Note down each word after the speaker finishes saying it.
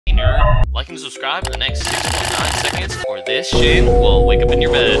like and subscribe in the next 6.9 seconds, or this shit will wake up in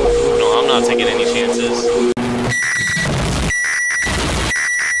your bed. No, I'm not taking any chances.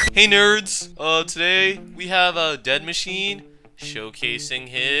 Hey nerds! Today we have a Dead Machine showcasing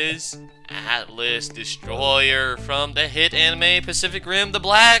his Atlas Destroyer from the hit anime Pacific Rim: The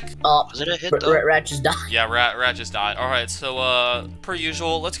Black. Was it a hit though? Rat just died. Yeah, Rat just died. Alright, so per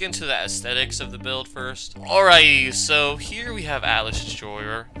usual, let's get into the aesthetics of the build first. Alrighty, so here we have Atlas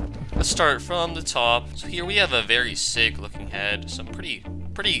Destroyer. Let's start from the top. So here we have a very sick looking head, some pretty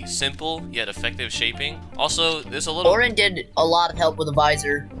simple yet effective shaping. Also, there's a little... Orin did a lot of help with the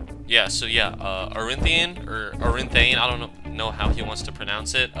visor. Yeah, so yeah, Orinthane, or Orinthane, I don't know how he wants to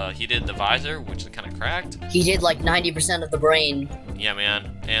pronounce it. He did the visor, which is kind of cracked. He did like 90% of the brain. Yeah,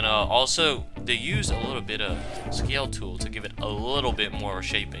 man. And also, they use a little bit of scale tool to give it a little bit more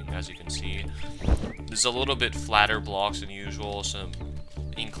shaping, as you can see. There's a little bit flatter blocks than usual, some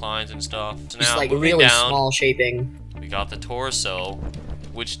inclines and stuff. So now, just like moving really down, small shaping. we got the torso,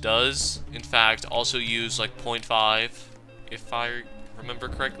 which does, in fact, also use like 0.5, if I remember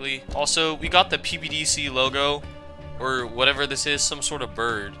correctly. Also, we got the PBDC logo, or whatever this is, some sort of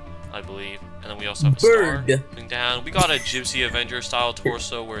bird, I believe. And then we also have a star. Moving down, we got a Gypsy Avenger style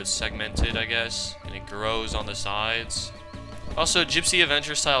torso where it's segmented, I guess, and it grows on the sides. Also, Gypsy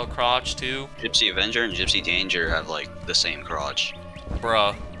Avenger style crotch too. Gypsy Avenger and Gypsy Danger have like the same crotch.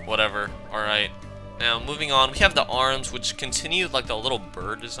 Bruh, whatever. Alright. Now, moving on, we have the arms, which continue like the little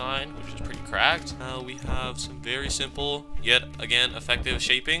bird design, which is pretty cracked. Now we have some very simple, yet again, effective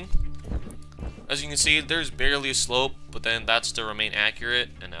shaping. As you can see, there's barely a slope, but then that's to remain accurate.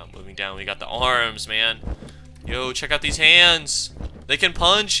 And now moving down, we got the arms, man. Yo, check out these hands. They can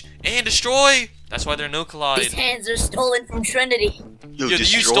punch and destroy. That's why they're no collide. These hands are stolen from Trinity. Yo, you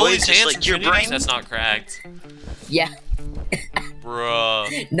stole these hands from Trinity? That's not cracked. Yeah.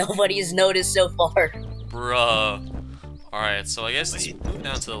 Bruh. Nobody has noticed so far. Bruh. Alright, so I guess let's move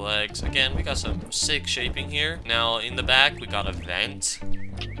down to the legs. Again, we got some sick shaping here. Now, in the back, we got a vent.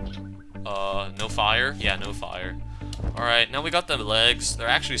 No fire? Yeah, no fire. Alright, now we got the legs. They're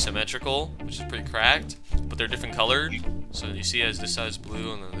actually symmetrical, which is pretty cracked, but they're different colored. So you see as this side's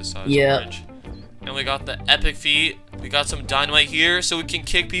blue and then this side's orange. And we got the epic feet. We got some dynamite here so we can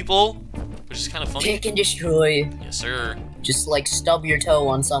kick people, which is kind of funny. Kick and destroy. Yes, sir. Just like stub your toe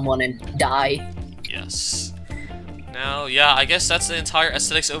on someone and die. Yes. Now, yeah, I guess that's the entire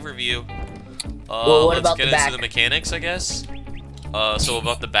aesthetics overview. Well, what let's about get the back? into the mechanics, I guess. So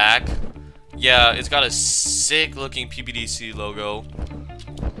about the back, yeah, it's got a sick looking PBDC logo.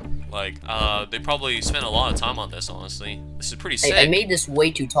 Like, they probably spent a lot of time on this, honestly. This is pretty sick. I made this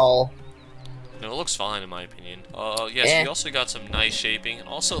way too tall. No, it looks fine in my opinion. Yes, we also got some nice shaping. And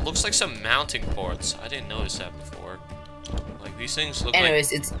also, it looks like some mounting ports. I didn't notice that before. Like, these things look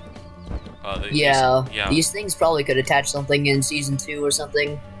Anyways, like... it's... yeah, yeah, these things probably could attach something in Season 2 or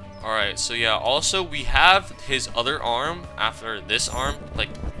something. Alright, so yeah, also we have his other arm after this arm,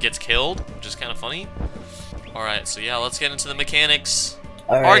 like, gets killed, which is kind of funny. Alright, so yeah, let's get into the mechanics.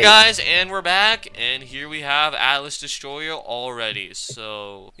 Alright guys, and we're back, and here we have Atlas Destroyer already.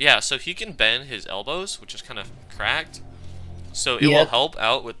 So, yeah, so he can bend his elbows, which is kind of cracked. So it will help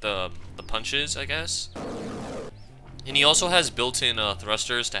out with the punches, I guess. And he also has built-in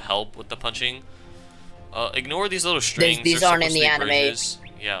thrusters to help with the punching. Ignore these little strings. These aren't in the anime. Bridges.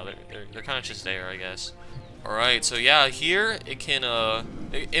 Yeah, they're kind of just there, I guess. Alright, so yeah, here it can,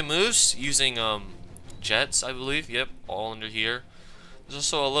 it moves using, jets, I believe. Yep, all under here. There's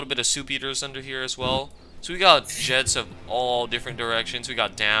also a little bit of soup eaters under here as well. So we got jets of all different directions. We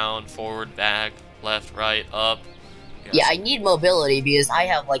got down, forward, back, left, right, up. Yeah, I need mobility because I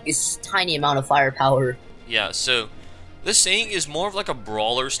have, like, this tiny amount of firepower. Yeah, so this thing is more of like a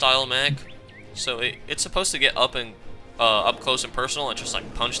brawler-style mech. So it's supposed to get up close and personal and just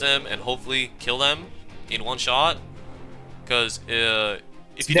like punch them and hopefully kill them in one shot. Because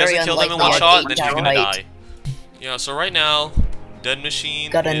if he doesn't kill them in one shot, then he's gonna die. Yeah. So right now, Dead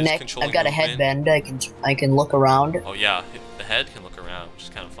Machine is controlling I've got a headband. I can look around. Oh yeah, the head can look around, which is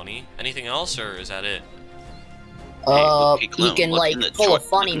kind of funny. Anything else, or is that it? He can like pull a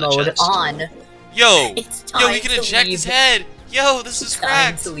funny mode on. Yo, he can eject his head. Yo, this is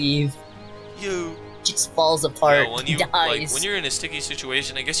cracked. Time to leave. Yo. Just falls apart. Yeah, when you dies. when you're in a sticky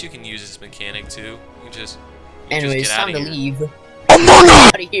situation, I guess you can use this mechanic too. Anyways, time to leave. I'm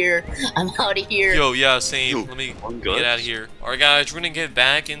out of here. I'm out of here. Yo, yeah, same. Let me get out of here. Alright, guys, we're gonna get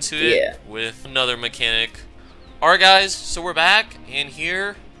back into it with another mechanic. Alright, guys, so we're back, and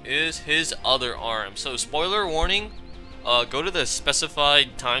here is his other arm. So, spoiler warning. Go to the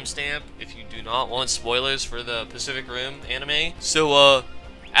specified timestamp if you do not want spoilers for the Pacific Rim anime. So,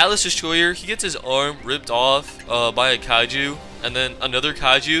 Atlas Destroyer, he gets his arm ripped off by a kaiju, and then another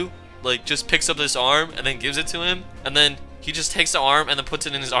kaiju like just picks up this arm and then gives it to him, and then he just takes the arm and then puts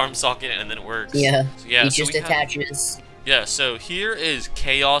it in his arm socket, and then it works. Yeah. So, yeah. He just attaches. Yeah. So here is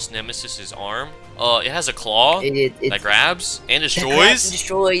Chaos Nemesis's arm. It has a claw that grabs and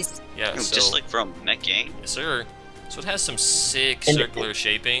destroys. Yeah. So, just like from Mech Gang. Yes, sir. So it has some sick circular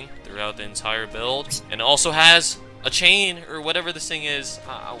shaping throughout the entire build, and it also has a chain or whatever this thing is.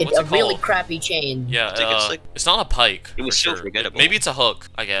 What's it called? A really crappy chain. Yeah, it's not a pike. It was so forgettable. Maybe it's a hook,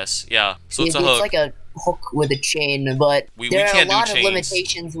 I guess. Yeah, so it's a hook. It's like a hook with a chain, but there are a lot of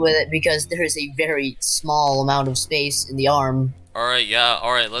limitations with it because there is a very small amount of space in the arm. Alright, yeah,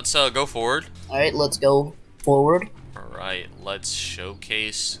 alright, let's go forward. Alright, let's go forward. Alright, let's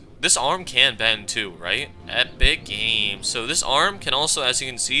showcase. This arm can bend too, right? Epic game. So this arm can also, as you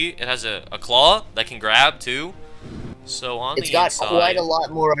can see, it has a claw that can grab too. So on the inside, it's got quite a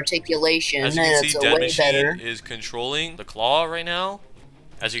lot more articulation, as you can see, Dead Machine is controlling the claw right now.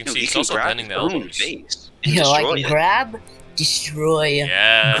 As you can see, it's also bending the elbows. I can grab, destroy,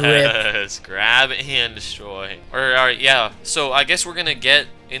 yes, grab and destroy. Alright, yeah. So I guess we're gonna get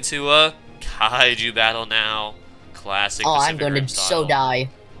into a kaiju battle now. Classic. Oh, Pacific I'm going Rim to style. die.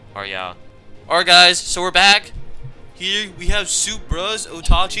 Oh yeah. Alright guys, so we're back. Here we have Soup Bros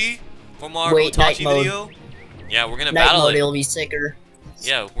Otachi from our Otachi video. Yeah, we're gonna battle it. It'll be sicker.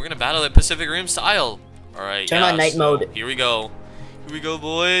 Yeah, we're gonna battle it Pacific Rim style. Alright, turn on night mode. Here we go. Here we go,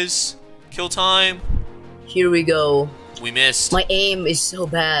 boys. Kill time. Here we go. We missed. My aim is so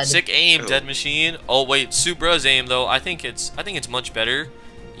bad. Sick aim, Dead Machine. Oh wait, Soup Bros aim though. I think it's much better.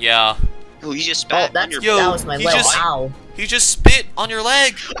 Yeah. Oh, you just spat on your... that was my leg. Ow. He just spit on your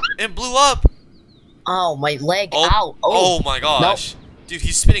leg and blew up. Oh, my leg. Oh, ow. Oh my gosh. Nope. Dude,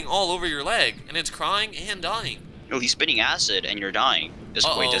 he's spitting all over your leg, and it's crying and dying. No, he's spitting acid, and you're dying.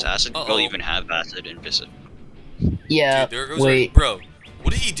 Wait, does acid really even have acid in Pacific? Yeah, dude, there goes bro,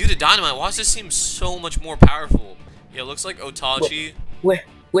 what did he do to Dynamite? Why does this seem so much more powerful? Yeah, it looks like Otachi...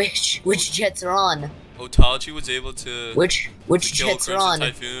 Which jets are on? Otachi was able to... Which jets are on?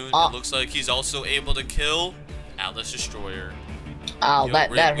 Typhoon. It looks like he's also able to kill Atlas Destroyer. Ow, that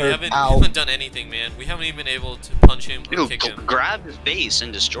hurt. We haven't done anything, man. We haven't even been able to punch him or kick him. Grab his base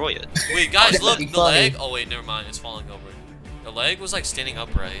and destroy it. Wait, guys, look, the leg. Oh wait, never mind. It's falling over. The leg was like standing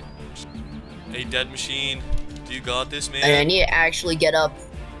upright. Hey, Dead Machine, do you got this, man? I need to actually get up.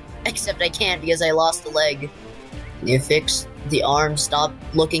 Except I can't because I lost the leg. You fix the arm. Stop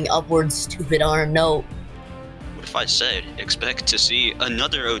looking upwards, stupid arm. No. What if I said expect to see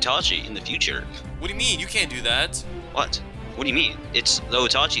another Otachi in the future? What do you mean? You can't do that. What? What do you mean? The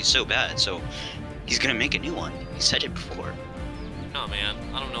Otachi's so bad, so he's gonna make a new one. He said it before. Oh man,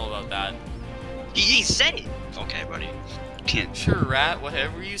 I don't know about that. He said it! Okay, buddy. Can't. Sure, Rat,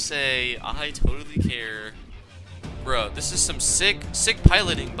 whatever you say, I totally care. Bro, this is some sick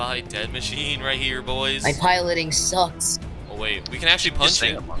piloting by Dead Machine right here, boys. My piloting sucks. Oh wait, we can actually punch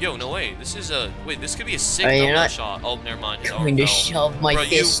him. Yo, no way. This is a this could be a sick thumbnail shot. Oh, never mind. I'm going to shove my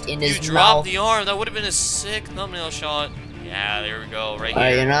fist in his mouth. You dropped the arm. That would have been a sick thumbnail shot. Yeah, there we go, right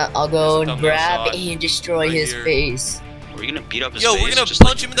here. I'll go and grab and destroy his face. Are we gonna beat up his face? Yo, we're gonna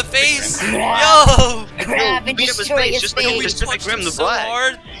punch him in the face! Yo! Grab and destroy his face! Just like Pacific Rim the Black.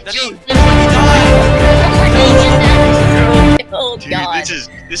 Hard that he Oh god. Dude,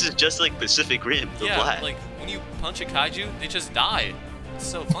 this is just like Pacific Rim the Black. Like when you punch a kaiju, they just die. It's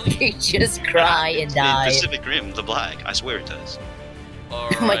so funny. They just cry and die. Pacific Rim the Black. I swear it does.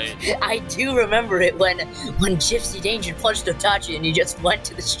 Alright. I do remember it when Gypsy Danger punched Otachi and he just went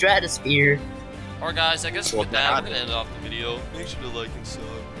to the stratosphere. Alright guys, I guess with that, we're gonna end off the video. Make sure to like and sub.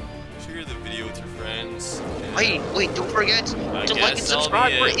 Share the video with your friends. Wait, don't forget to like and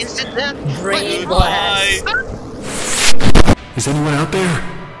subscribe for instant death. Brain blast. Is anyone out there?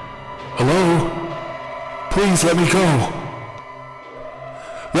 Hello? Please let me go.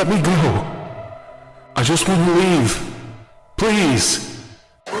 Let me go. I just want to leave. Please.